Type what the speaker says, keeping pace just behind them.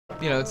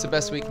you know, it's the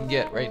best we can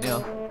get right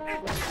now.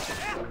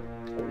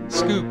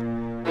 Scoop.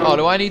 Oh,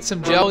 do I need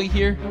some jelly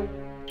here?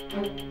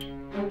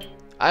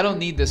 I don't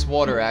need this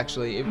water,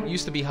 actually. It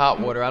used to be hot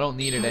water. I don't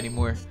need it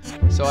anymore.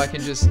 So I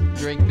can just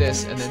drink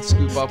this and then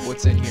scoop up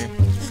what's in here.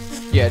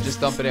 Yeah, just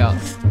dump it out.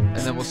 And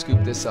then we'll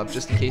scoop this up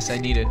just in case I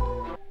need it.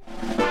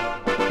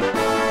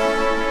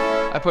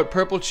 I put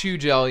purple chew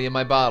jelly in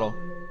my bottle.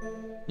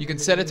 You can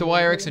set it to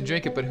YRX and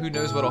drink it, but who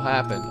knows what'll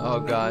happen. Oh,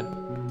 God.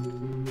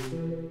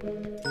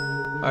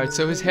 Alright,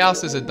 so his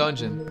house is a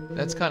dungeon.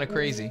 That's kind of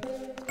crazy.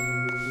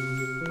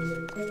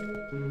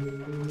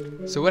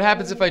 So what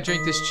happens if I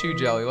drink this chew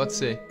jelly? Let's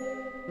see.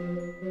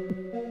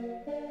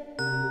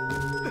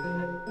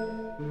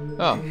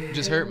 Oh, it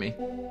just hurt me.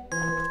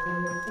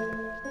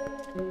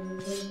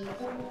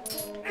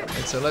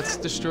 And so let's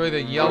destroy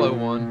the yellow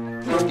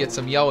one and get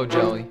some yellow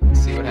jelly.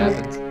 See what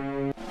happens.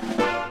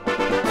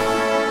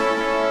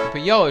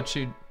 Put yellow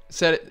chew.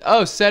 Set it.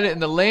 Oh, set it in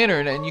the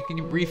lantern and you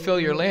can refill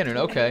your lantern.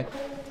 Okay.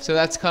 So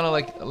that's kind of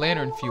like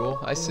lantern fuel.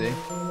 I see.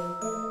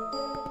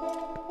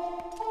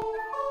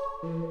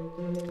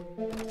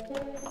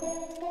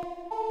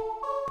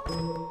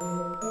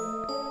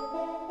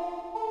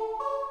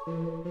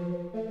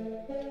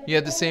 You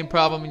had the same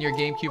problem in your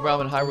GameCube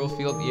ROM in Hyrule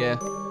Field? Yeah.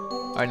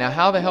 Alright, now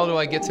how the hell do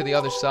I get to the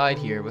other side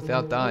here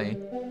without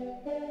dying?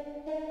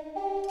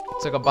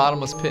 It's like a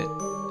bottomless pit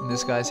in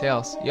this guy's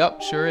house. Yup,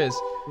 sure is.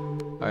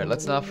 Alright,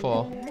 let's not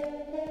fall.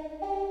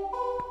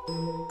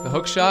 The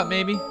hook shot,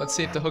 maybe? Let's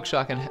see if the hook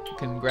shot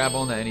can grab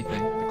onto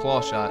anything. The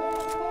claw shot.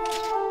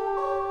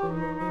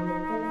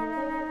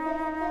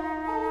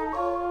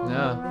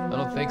 No, I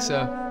don't think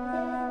so.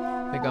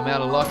 I think I'm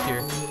out of luck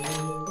here.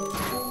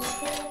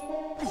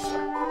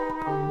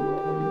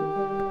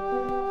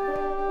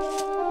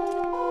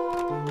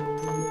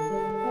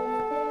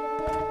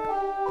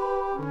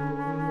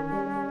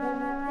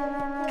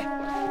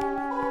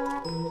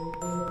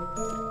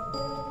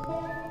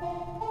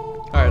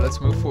 Alright,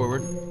 let's move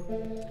forward.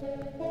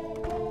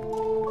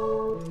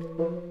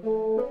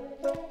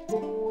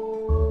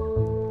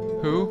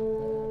 Who?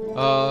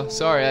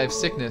 Sorry, I have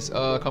sickness.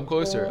 Come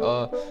closer.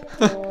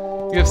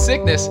 You have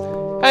sickness?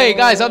 Hey,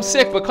 guys, I'm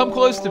sick, but come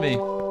close to me.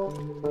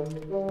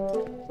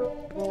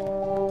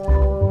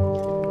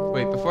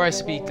 Wait, before I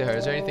speak to her,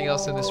 is there anything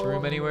else in this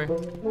room anywhere?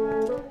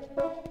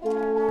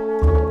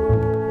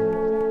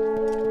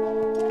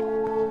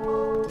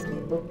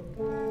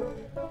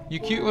 You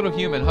cute little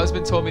human.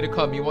 Husband told me to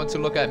come. You want to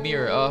look at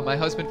mirror. My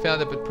husband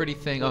found a pretty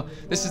thing.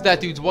 This is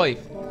that dude's wife.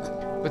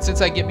 But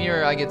since I get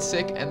mirror, I get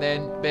sick, and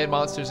then bad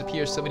monsters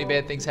appear. So many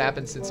bad things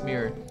happen since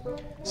mirror.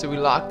 So we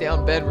locked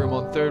down bedroom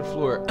on 3rd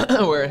floor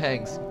where it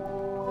hangs.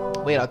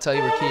 Wait, I'll tell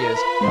you where key is.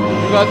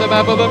 You got the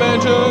map of the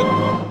mansion!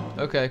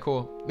 Okay,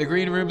 cool. The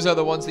green rooms are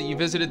the ones that you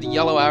visited. The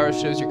yellow arrow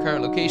shows your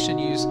current location.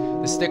 Use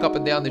the stick up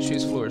and down to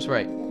choose floors.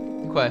 Right.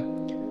 Okay.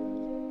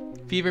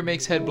 Fever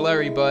makes head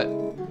blurry, but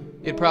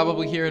you'd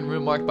probably hear in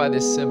room marked by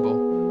this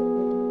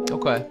symbol.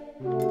 Okay.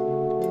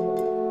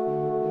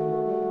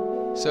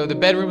 So the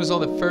bedroom is on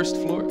the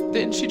 1st floor.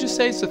 Didn't she just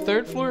say it's the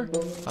 3rd floor?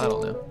 I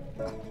don't know.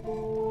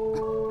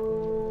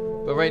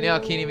 But right now I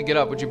can't even get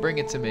up. Would you bring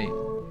it to me?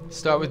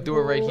 Start with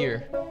door right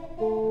here.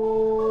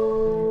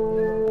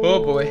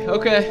 Oh boy.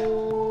 Okay.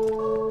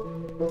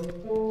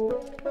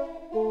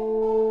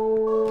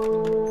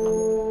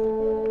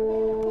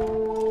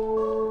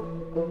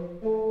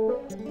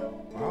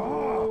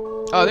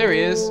 Oh, there he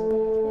is.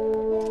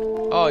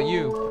 Oh,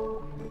 you.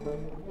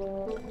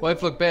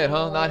 Wife look bad,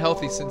 huh? Not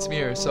healthy since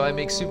mirror, so I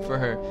make soup for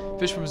her.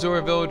 Fish from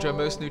Zora Village are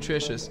most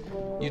nutritious.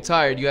 You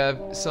tired, you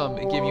have some,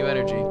 it give you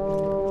energy.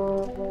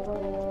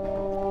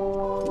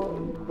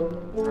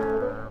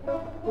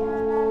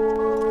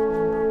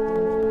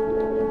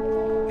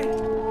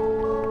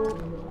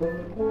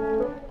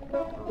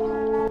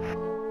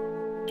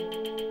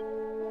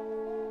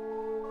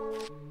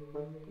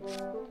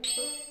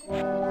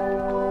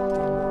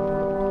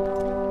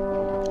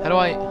 How do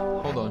I...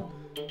 Hold on.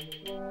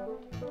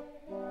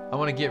 I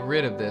want to get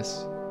rid of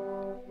this.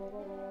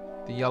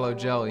 The yellow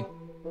jelly.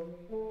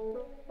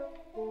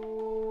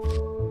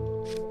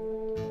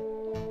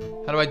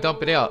 How do I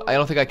dump it out? I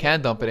don't think I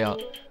can dump it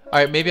out.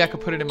 Alright, maybe I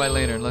could put it in my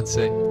lantern. Let's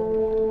see.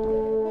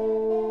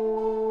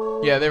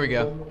 Yeah, there we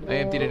go. I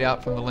emptied it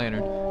out from the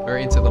lantern. Or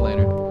into the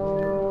lantern.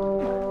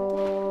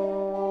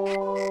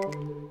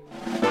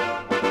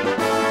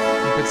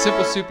 You put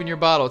simple soup in your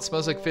bottle. It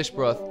smells like fish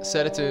broth.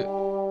 Set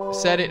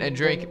it and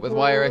drink it with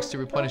YRX to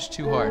replenish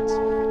 2 hearts.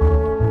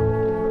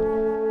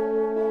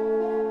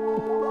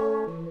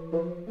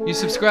 You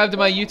subscribe to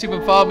my YouTube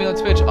and follow me on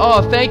Twitch.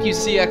 Oh, thank you,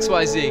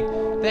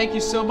 CXYZ. Thank you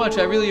so much.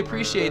 I really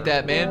appreciate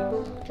that, man.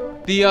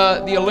 The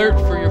alert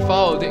for your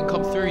follow didn't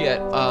come through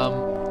yet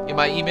in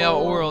my email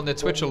or on the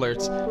Twitch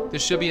alerts. There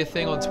should be a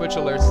thing on Twitch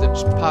alerts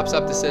that pops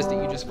up that says that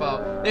you just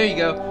follow. There you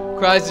go.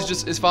 Cries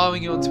is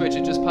following you on Twitch.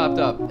 It just popped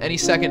up. Any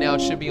second now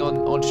it should be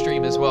on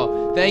stream as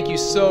well. Thank you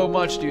so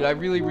much, dude. I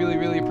really, really,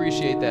 really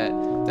appreciate that.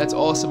 That's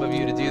awesome of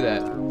you to do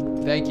that.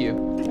 Thank you.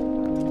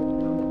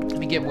 Let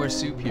me get more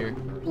soup here.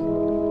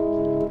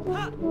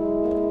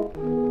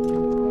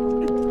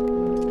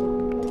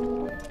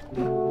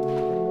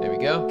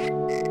 go.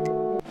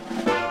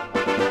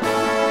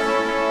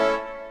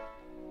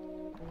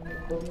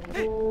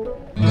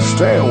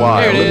 Stay a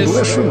while There it and is.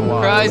 listen.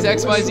 Cries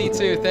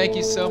XYZ2. Thank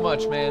you so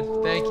much, man.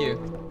 Thank you.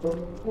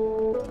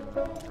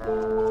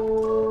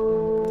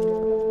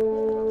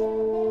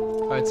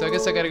 Alright, so I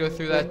guess I gotta go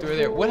through that door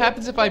there. What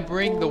happens if I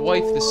bring the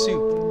wife the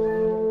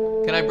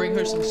soup? Can I bring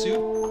her some soup?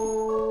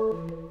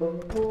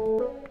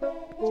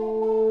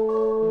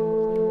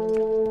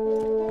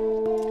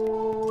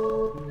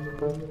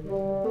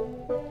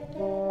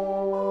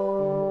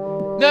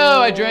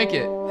 No, I drank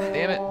it.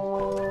 Damn it.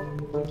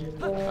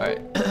 Alright,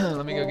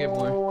 let me go get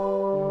more.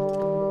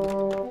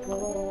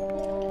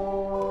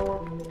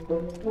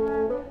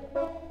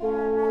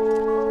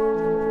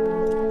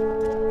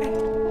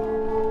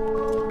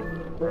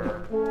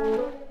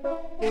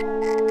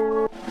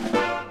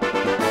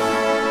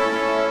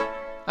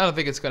 I don't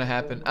think it's gonna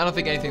happen. I don't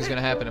think anything's gonna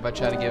happen if I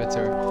try to give it to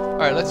her.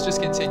 Alright, let's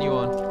just continue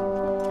on.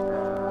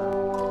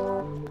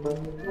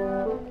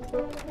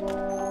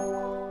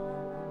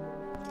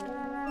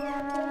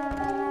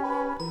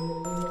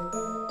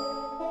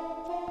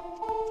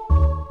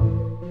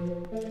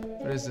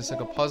 What is this,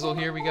 like a puzzle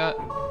here we got?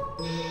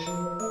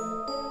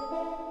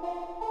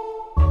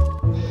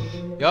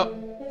 Yup.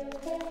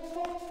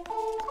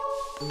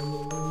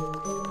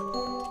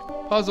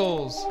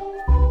 Puzzles.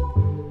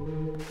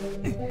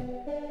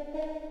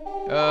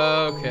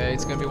 Okay,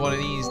 it's gonna be one of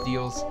these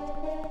deals.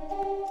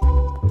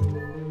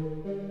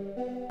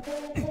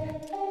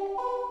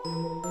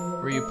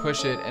 Where you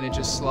push it and it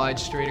just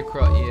slides straight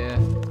across. Yeah.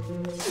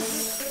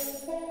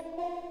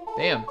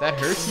 Damn, that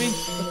hurts me?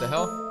 What the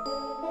hell?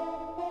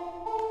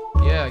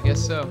 Yeah, I guess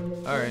so.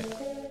 Alright.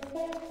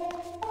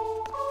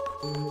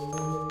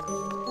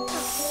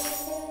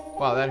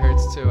 Wow, that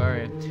hurts too.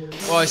 Alright.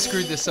 Well, I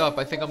screwed this up.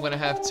 I think I'm gonna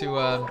have to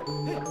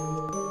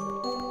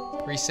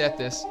reset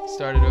this.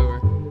 Start it over.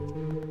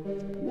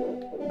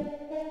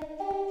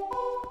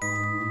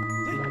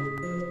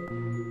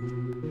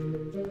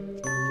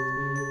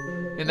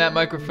 In that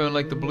microphone,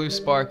 like the blue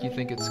spark, you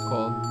think it's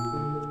called?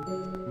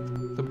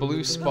 The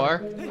blue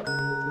spark?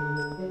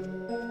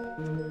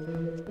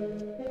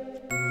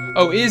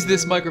 Oh, is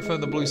this microphone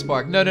the blue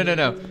spark? No, no, no,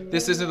 no.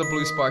 This isn't the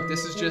blue spark.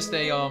 This is just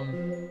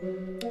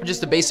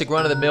a basic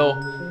run-of-the-mill.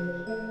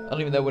 I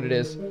don't even know what it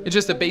is. It's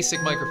just a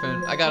basic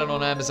microphone. I got it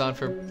on Amazon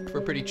for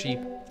pretty cheap.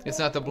 It's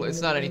not the it's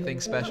not anything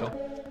special.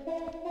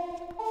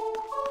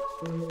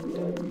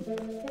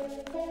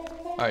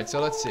 All right,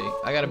 so let's see.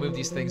 I gotta move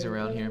these things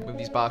around here. Move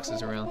these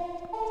boxes around.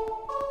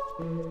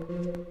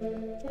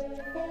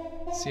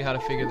 See how to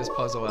figure this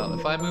puzzle out.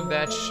 If I move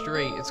that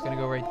straight, it's gonna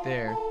go right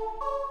there.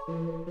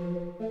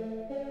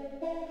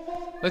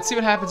 Let's see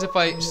what happens if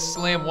I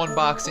slam one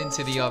box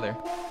into the other.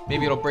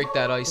 Maybe it'll break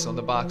that ice on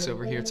the box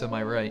over here to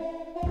my right.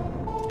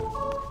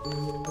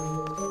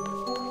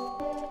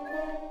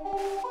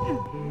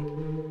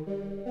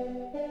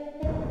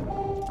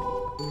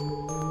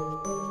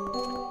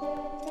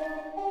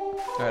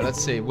 Alright,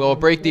 let's see. Will it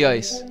break the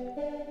ice?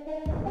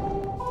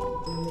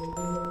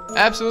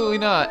 Absolutely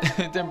not.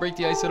 It didn't break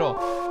the ice at all.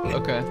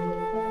 Okay.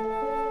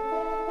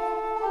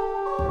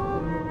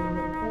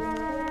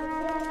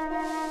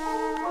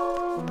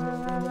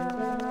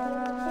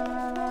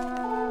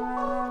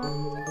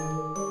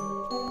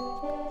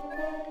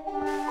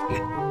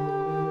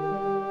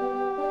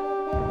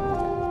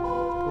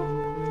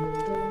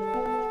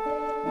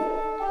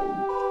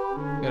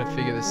 Gotta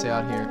figure this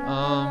out here.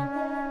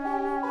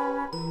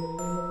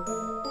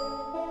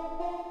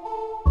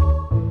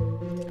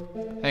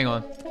 Hang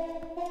on.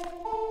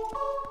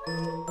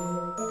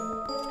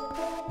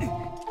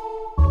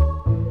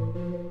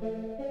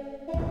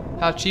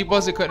 How cheap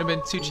was it? Couldn't have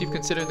been too cheap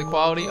considering the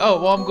quality.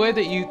 Oh, well, I'm glad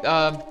that you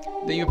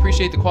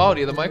appreciate the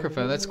quality of the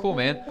microphone. That's cool,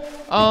 man.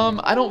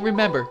 I don't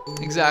remember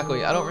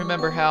exactly. I don't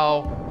remember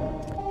how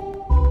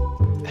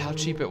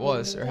cheap it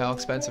was, or how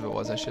expensive it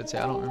was, I should say.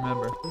 I don't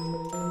remember.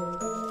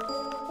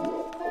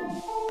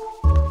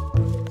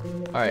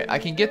 Alright, I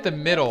can get the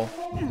middle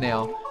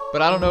now,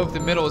 but I don't know if the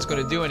middle is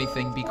going to do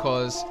anything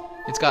because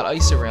it's got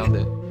ice around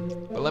it.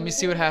 But let me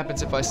see what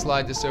happens if I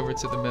slide this over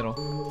to the middle.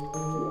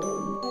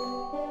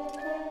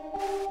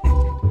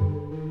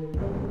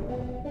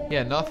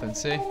 Yeah, nothing,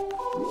 see?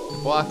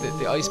 It blocked it,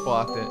 the ice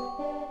blocked it.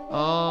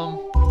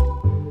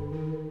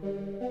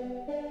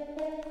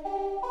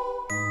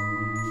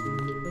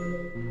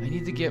 I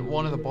need to get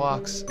one of the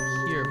blocks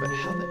here, but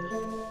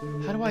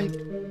how do I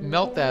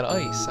melt that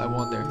ice, I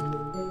wonder?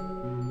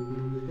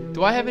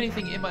 Do I have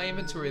anything in my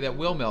inventory that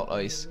will melt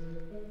ice?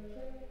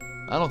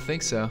 I don't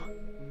think so.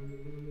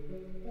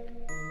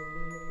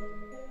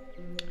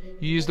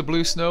 You use the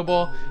blue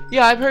snowball?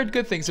 Yeah, I've heard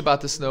good things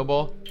about the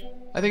snowball.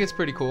 I think it's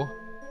pretty cool.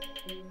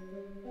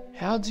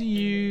 How do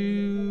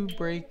you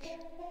break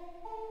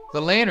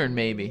the lantern,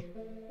 maybe?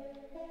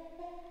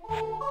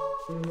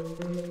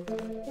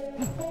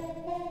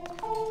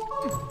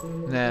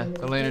 Nah,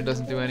 the lantern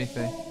doesn't do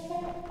anything.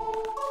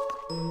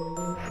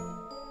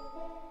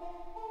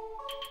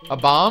 A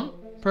bomb,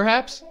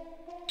 perhaps?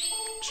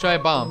 Let's try a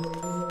bomb.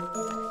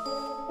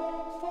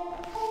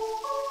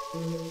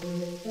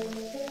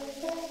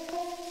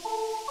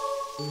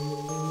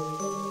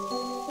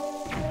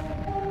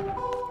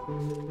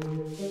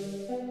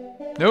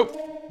 Nope.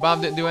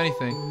 Bomb didn't do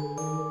anything.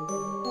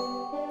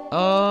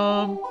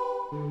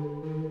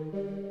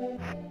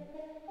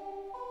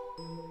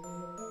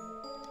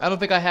 I don't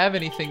think I have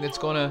anything that's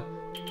gonna...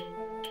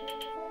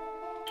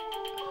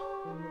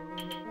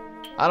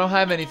 I don't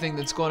have anything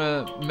that's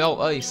gonna melt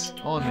ice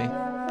on me.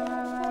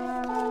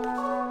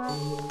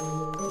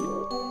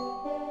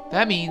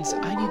 That means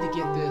I need to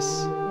get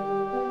this.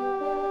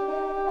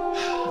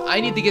 I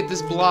need to get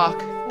this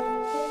block.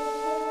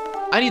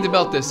 I need to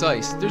melt this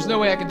ice. There's no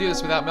way I can do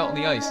this without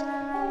melting the ice.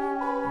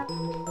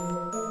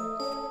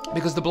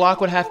 Because the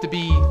block would have to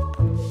be...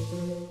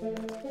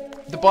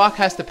 The block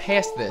has to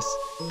pass this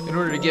in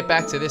order to get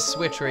back to this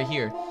switch right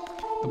here.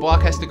 The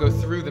block has to go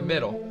through the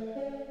middle.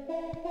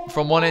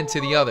 From one end to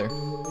the other.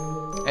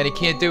 And it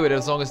can't do it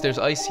as long as there's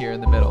ice here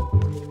in the middle.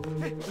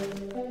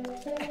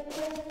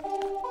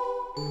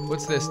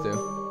 What's this do?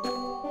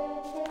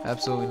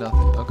 Absolutely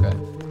nothing. Okay.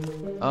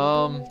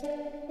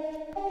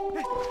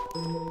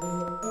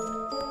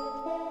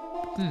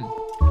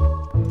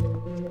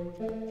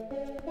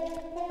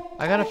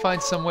 I gotta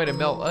find some way to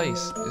melt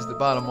ice, is the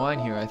bottom line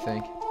here, I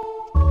think.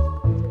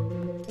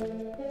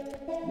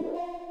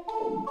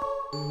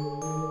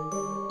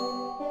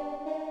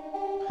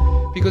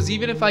 Because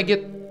even if I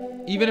get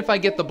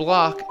the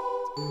block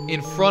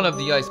in front of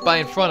the ice, by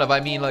in front of I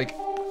mean like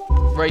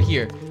right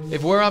here.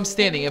 If where I'm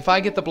standing, if I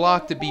get the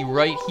block to be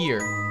right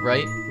here,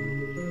 right?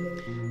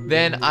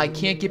 Then I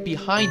can't get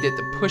behind it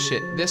to push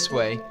it this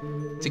way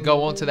to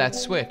go onto that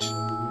switch.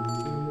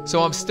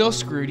 So I'm still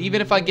screwed.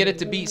 Even if I get it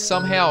to be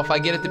somehow, if I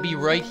get it to be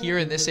right here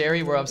in this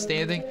area where I'm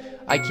standing,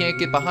 I can't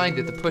get behind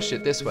it to push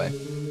it this way.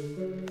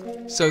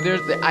 So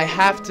there's, I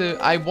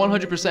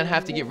 100%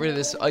 have to get rid of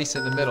this ice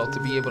in the middle to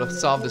be able to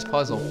solve this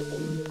puzzle.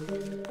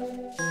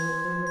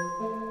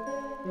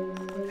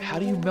 How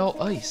do you melt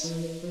ice?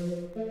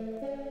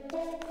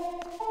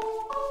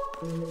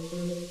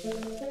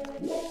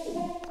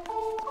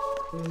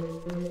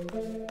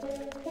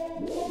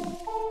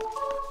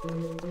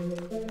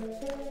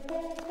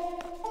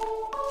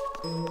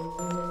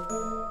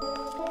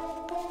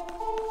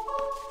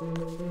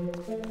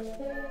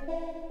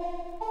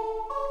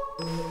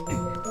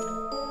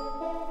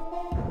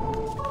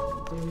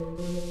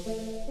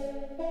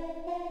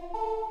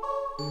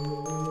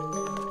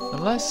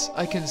 Unless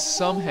I can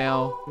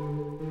somehow...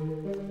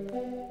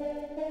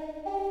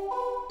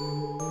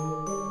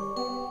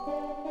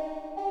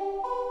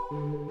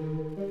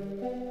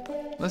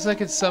 Unless I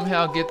can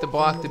somehow get the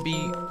block to be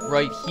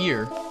right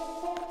here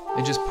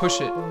and just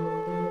push it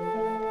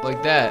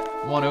like that,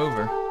 one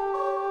over.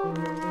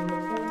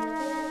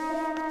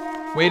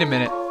 Wait a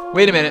minute.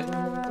 Wait a minute.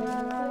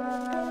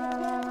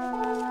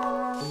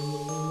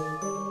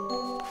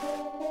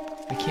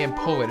 I can't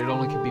pull it. It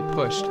only can be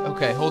pushed.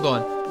 Okay, hold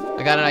on.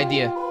 I got an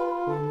idea.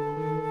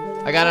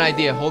 I got an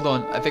idea. Hold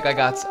on. I think I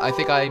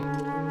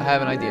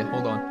have an idea.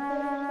 Hold on.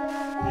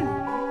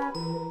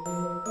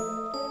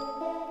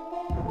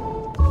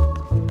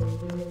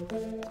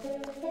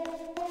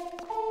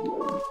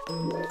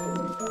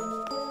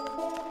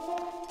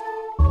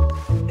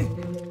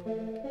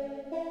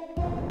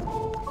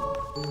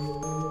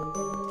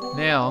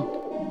 Now,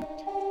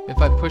 if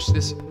I push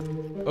this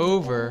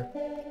over...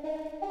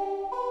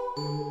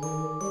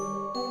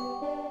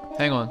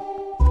 Hang on.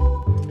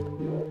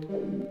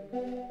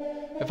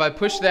 If I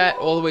push that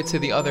all the way to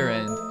the other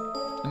end,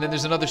 and then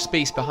there's another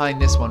space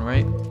behind this one,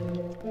 right?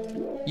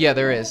 Yeah,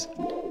 there is.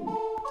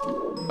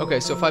 Okay,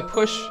 so if I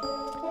push...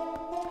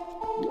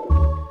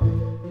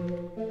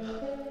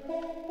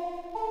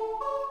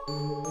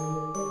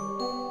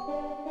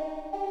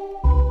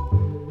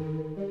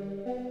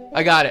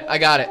 I got it, I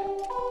got it.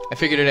 I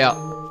figured it out.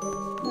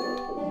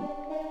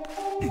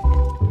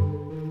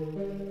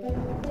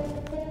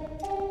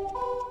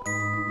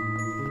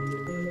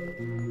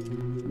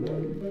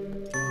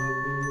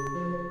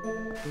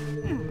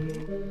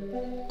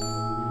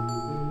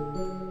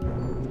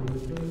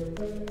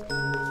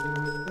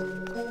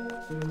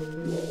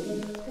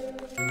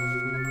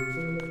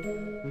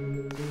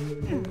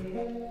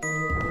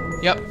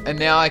 Yep, and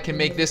now I can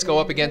make this go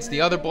up against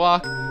the other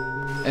block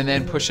and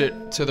then push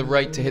it to the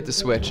right to hit the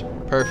switch.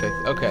 Perfect.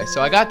 Okay,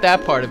 so I got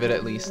that part of it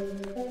at least.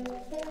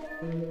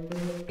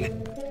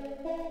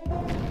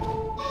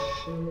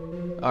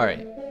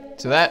 Alright,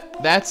 so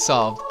that's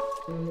solved.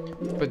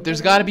 But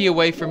there's got to be a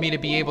way for me to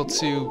be able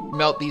to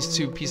melt these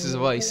two pieces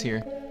of ice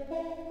here.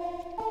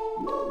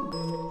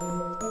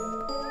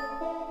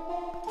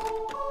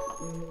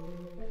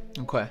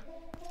 Okay.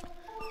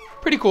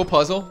 Pretty cool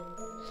puzzle.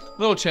 A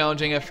little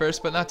challenging at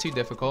first, but not too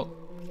difficult.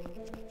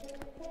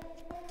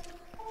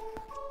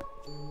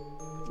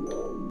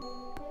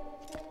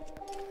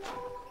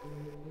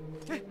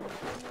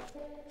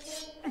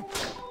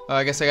 Oh,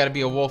 I guess I gotta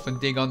be a wolf and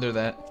dig under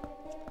that.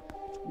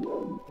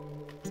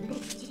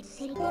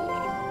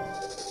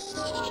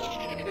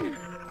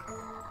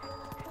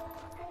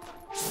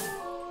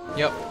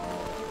 Yep.